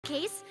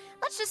Case,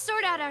 let's just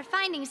sort out our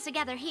findings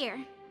together here.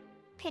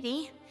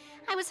 Pity.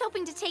 I was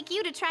hoping to take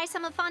you to try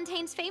some of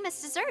Fontaine's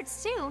famous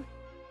desserts, too.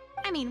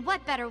 I mean,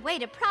 what better way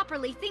to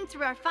properly think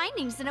through our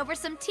findings than over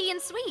some tea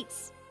and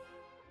sweets?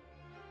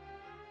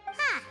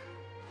 Huh.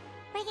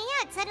 Breaking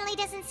out suddenly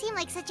doesn't seem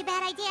like such a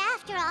bad idea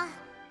after all.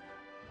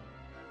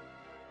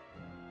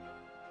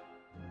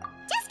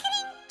 Just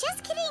kidding!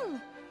 Just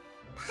kidding!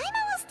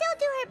 Paimon will still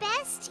do her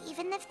best,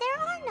 even if there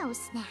are no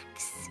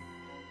snacks.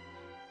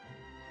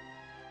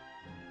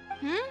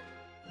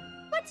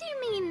 What do you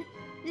mean,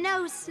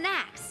 no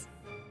snacks?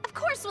 Of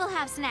course we'll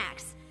have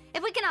snacks.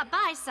 If we cannot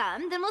buy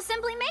some, then we'll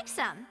simply make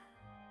some.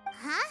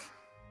 Huh?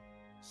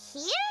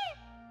 Here?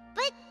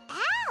 But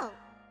how?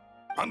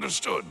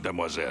 Understood,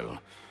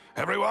 Demoiselle.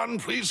 Everyone,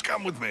 please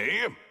come with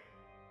me.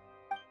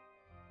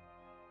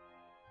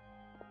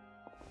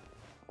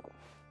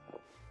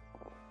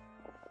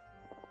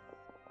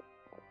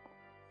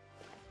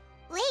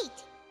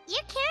 Wait,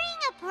 you're carrying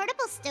a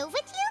portable stove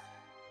with you?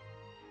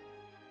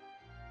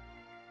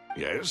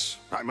 Yes,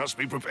 I must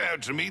be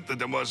prepared to meet the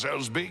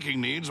Demoiselle's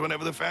baking needs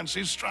whenever the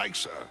fancy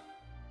strikes her.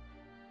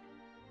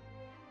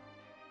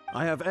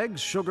 I have eggs,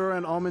 sugar,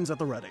 and almonds at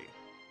the ready.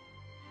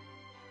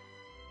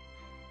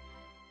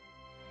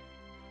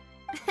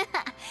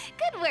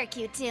 Good work,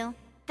 you two.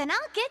 Then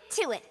I'll get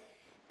to it.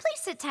 Please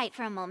sit tight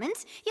for a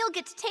moment. You'll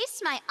get to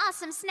taste my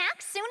awesome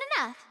snacks soon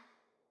enough.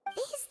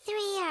 These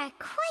three are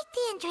quite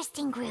the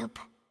interesting group.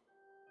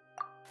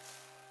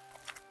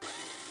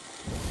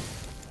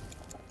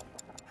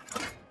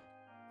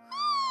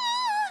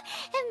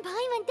 And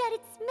Paimon thought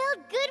it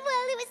smelled good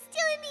while it was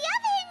still in the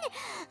oven!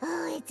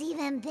 Oh, it's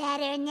even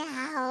better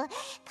now.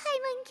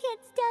 Paimon can't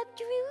stop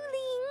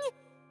drooling.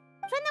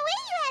 From the way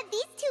you had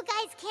these two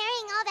guys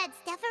carrying all that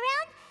stuff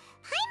around,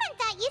 Paimon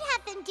thought you'd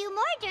have them do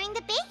more during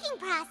the baking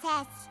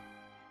process.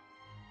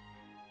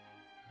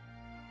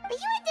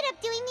 But you ended up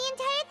doing the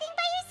entire thing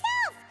by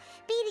yourself!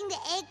 Beating the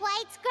egg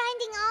whites,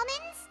 grinding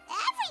almonds,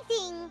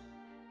 everything!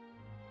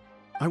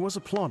 I was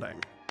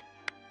applauding.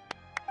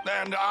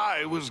 And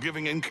I was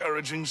giving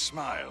encouraging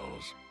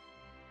smiles.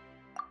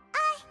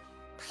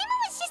 Paimon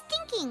was just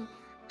thinking,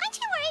 aren't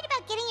you worried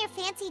about getting your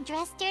fancy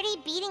dress dirty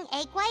beating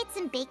egg whites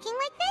and baking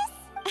like this?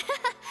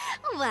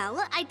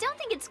 Well, I don't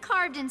think it's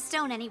carved in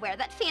stone anywhere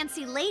that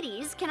fancy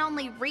ladies can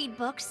only read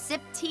books,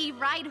 sip tea,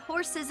 ride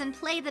horses, and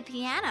play the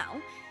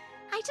piano.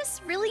 I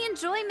just really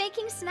enjoy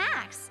making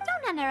snacks.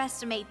 Don't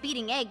underestimate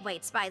beating egg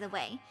whites, by the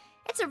way.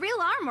 It's a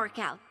real arm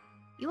workout.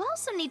 You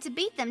also need to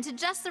beat them to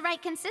just the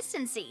right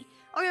consistency,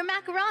 or your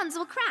macarons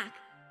will crack.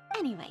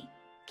 Anyway,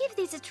 give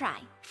these a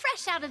try,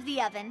 fresh out of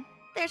the oven.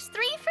 There's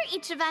 3 for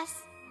each of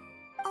us.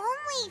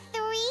 Only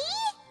 3?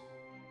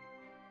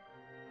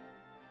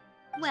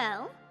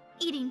 Well,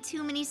 eating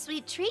too many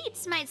sweet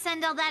treats might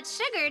send all that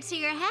sugar to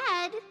your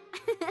head.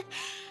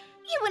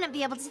 You wouldn't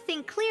be able to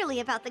think clearly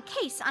about the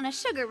case on a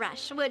sugar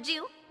rush, would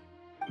you?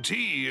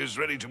 Tea is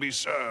ready to be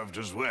served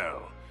as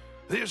well.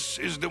 This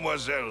is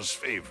Demoiselle's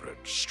favorite,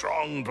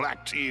 strong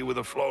black tea with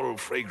a floral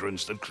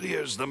fragrance that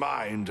clears the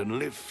mind and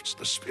lifts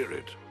the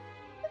spirit.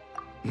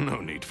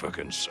 No need for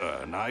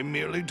concern, I'm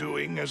merely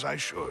doing as I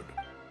should.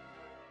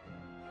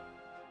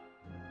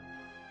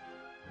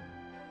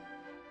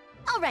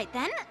 All right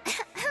then,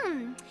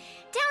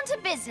 down to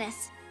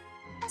business.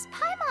 As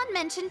Paimon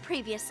mentioned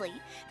previously,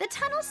 the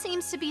tunnel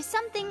seems to be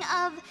something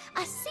of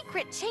a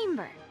secret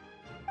chamber.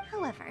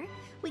 However,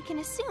 we can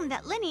assume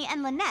that Linny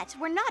and Lynette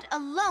were not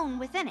alone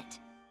within it.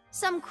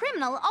 Some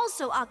criminal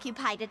also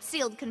occupied its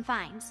sealed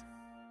confines.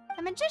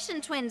 The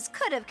magician twins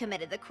could have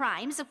committed the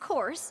crimes, of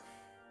course,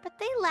 but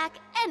they lack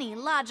any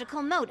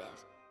logical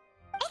motive.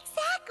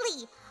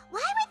 Exactly! Why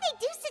would they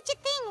do such a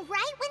thing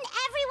right when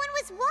everyone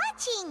was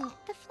watching?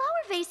 The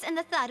flower vase and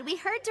the thud we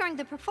heard during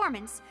the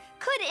performance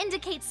could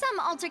indicate some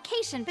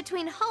altercation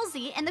between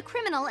Halsey and the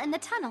criminal in the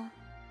tunnel,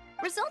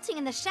 resulting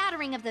in the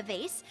shattering of the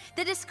vase,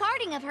 the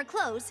discarding of her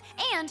clothes,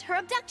 and her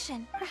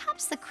abduction.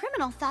 Perhaps the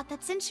criminal thought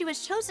that since she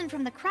was chosen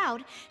from the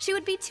crowd, she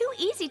would be too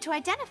easy to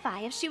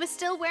identify if she was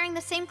still wearing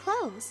the same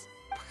clothes.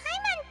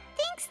 Paimon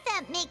thinks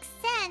that makes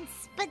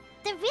sense, but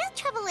the real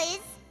trouble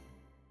is...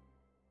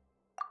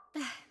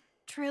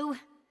 True.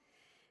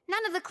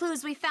 None of the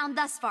clues we found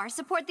thus far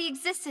support the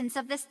existence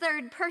of this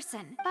third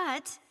person,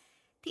 but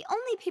the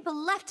only people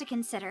left to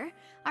consider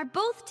are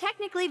both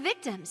technically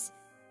victims,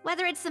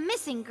 whether it's the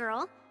missing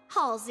girl,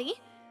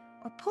 Halsey,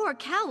 or poor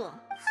Cowell.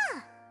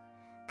 Huh.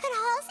 Could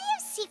Halsey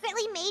have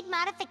secretly made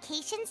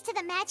modifications to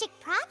the magic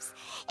props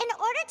in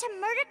order to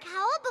murder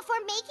Cowell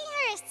before making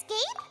her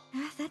escape?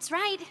 That's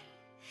right.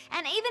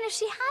 And even if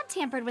she had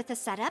tampered with the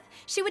setup,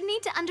 she would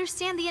need to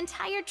understand the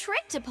entire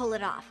trick to pull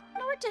it off,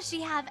 nor does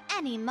she have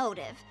any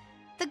motive.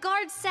 The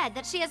guards said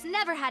that she has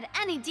never had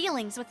any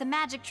dealings with the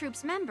Magic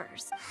Troop's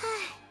members.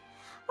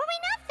 Were we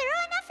not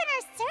thorough enough in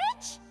our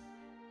search?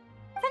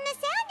 From the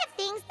sound of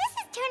things, this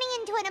is turning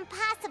into an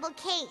impossible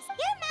case.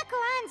 Your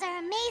macarons are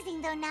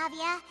amazing though,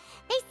 Navia.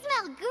 They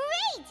smell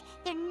great!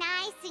 They're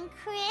nice and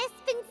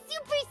crisp and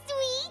super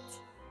sweet!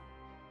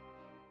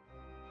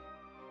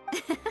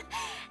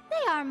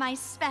 They are my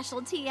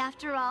specialty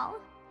after all.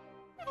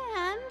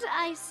 And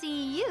I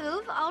see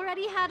you've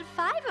already had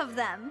 5 of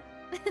them.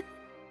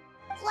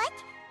 What?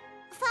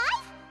 5?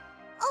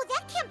 Oh,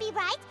 that can't be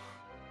right.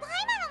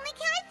 Paimon only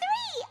counted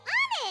 3,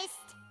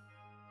 honest!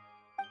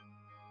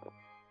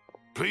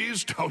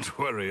 Please don't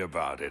worry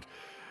about it.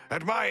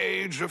 At my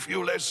age, a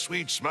few less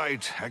sweets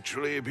might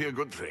actually be a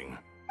good thing.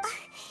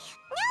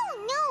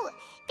 No.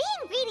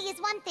 Being greedy is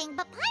one thing,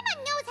 but Paimon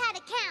knows how to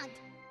count.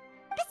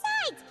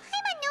 Besides,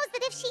 Paimon knows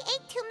that if she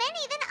ate too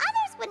many, then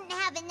others wouldn't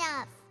have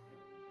enough.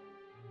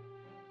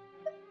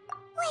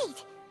 Wait,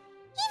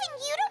 even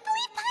you don't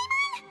believe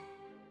Paimon?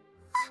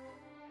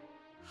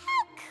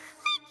 How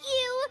could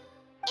you?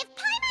 If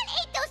Paimon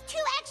ate those 2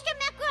 extra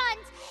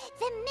macarons,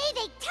 then may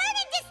they turn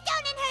into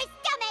stone in her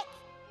stomach!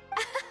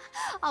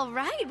 All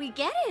right, we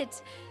get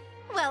it.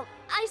 Well,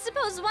 I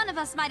suppose one of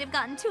us might have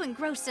gotten too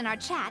engrossed in our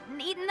chat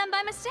and eaten them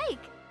by mistake.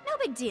 No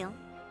big deal.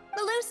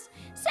 Malus,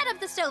 set up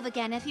the stove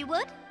again if you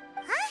would.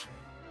 Huh?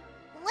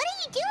 What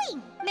are you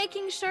doing?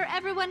 Making sure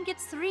everyone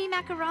gets 3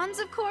 macarons,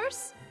 of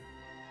course.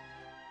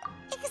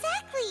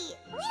 Exactly.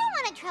 We don't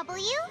want to trouble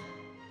you.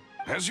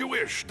 As you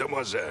wish,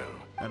 demoiselle.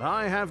 And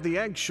I have the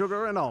egg,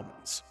 sugar, and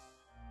almonds.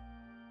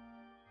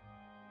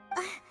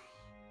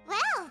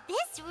 Well,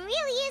 this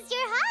really is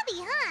your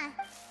hobby, huh?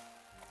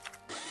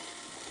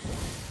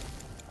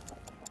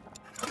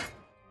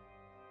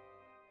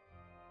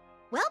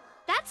 Well,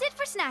 that's it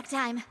for snack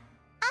time.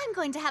 I'm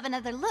going to have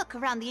another look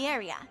around the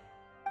area.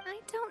 I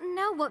don't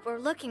know what we're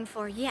looking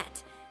for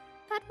yet,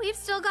 but we've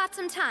still got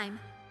some time.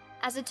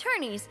 As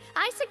attorneys,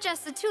 I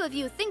suggest the 2 of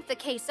you think the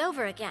case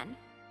over again.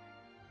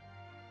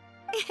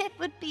 It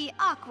would be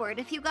awkward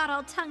if you got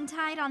all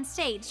tongue-tied on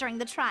stage during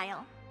the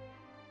trial.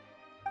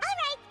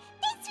 Alright,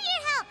 thanks for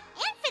your help,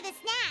 and for the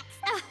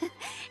snacks.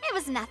 It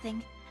was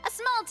nothing. A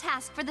small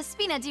task for the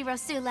Spina di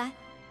Rosula.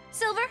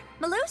 Silver,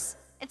 Malus,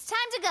 it's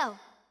time to go.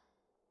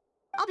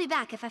 I'll be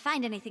back if I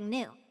find anything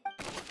new.